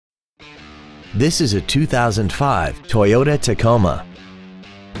This is a 2005 Toyota Tacoma.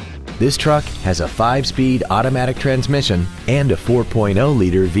 This truck has a 5-speed automatic transmission and a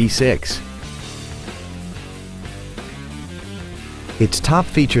 4.0-liter V6. Its top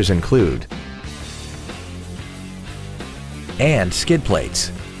features include and skid plates.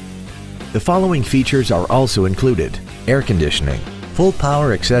 The following features are also included: air conditioning, full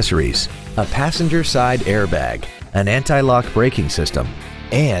power accessories, a passenger side airbag, an anti-lock braking system,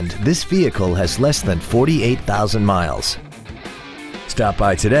 and this vehicle has less than 48,000 miles. Stop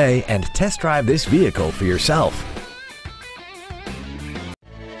by today and test drive this vehicle for yourself.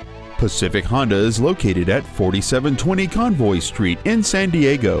 Pacific Honda is located at 4720 Convoy Street in San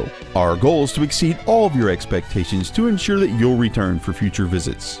Diego. Our goal is to exceed all of your expectations to ensure that you'll return for future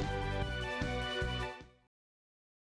visits.